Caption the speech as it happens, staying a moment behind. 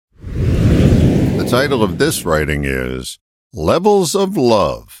title of this writing is Levels of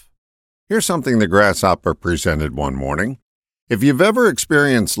Love. Here's something the Grasshopper presented one morning. If you've ever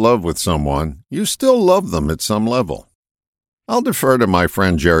experienced love with someone, you still love them at some level. I'll defer to my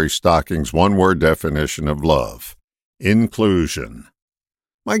friend Jerry Stocking's one-word definition of love: inclusion.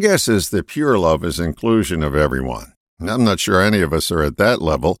 My guess is that pure love is inclusion of everyone. I'm not sure any of us are at that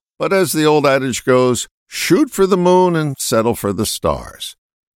level, but as the old adage goes, shoot for the moon and settle for the stars.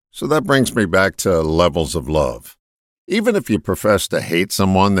 So that brings me back to levels of love. Even if you profess to hate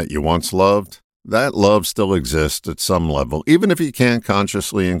someone that you once loved, that love still exists at some level, even if you can't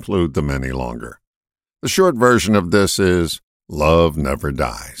consciously include them any longer. The short version of this is, love never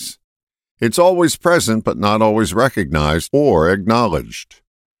dies. It's always present, but not always recognized or acknowledged.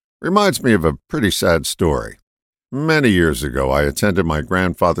 Reminds me of a pretty sad story. Many years ago, I attended my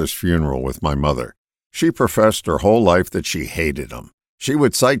grandfather's funeral with my mother. She professed her whole life that she hated him. She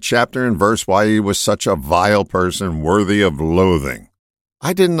would cite chapter and verse why he was such a vile person worthy of loathing.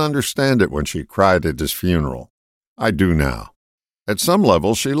 I didn't understand it when she cried at his funeral. I do now. At some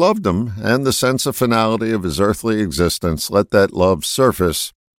level, she loved him, and the sense of finality of his earthly existence let that love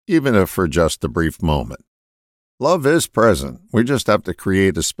surface, even if for just a brief moment. Love is present. We just have to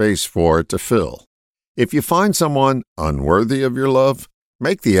create a space for it to fill. If you find someone unworthy of your love,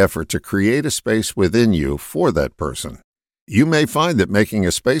 make the effort to create a space within you for that person. You may find that making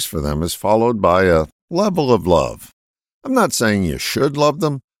a space for them is followed by a level of love. I'm not saying you should love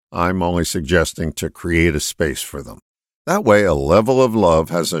them. I'm only suggesting to create a space for them. That way, a level of love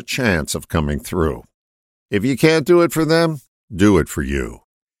has a chance of coming through. If you can't do it for them, do it for you.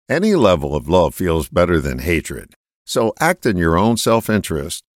 Any level of love feels better than hatred. So act in your own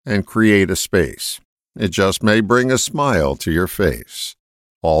self-interest and create a space. It just may bring a smile to your face.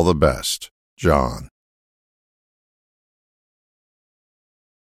 All the best, John.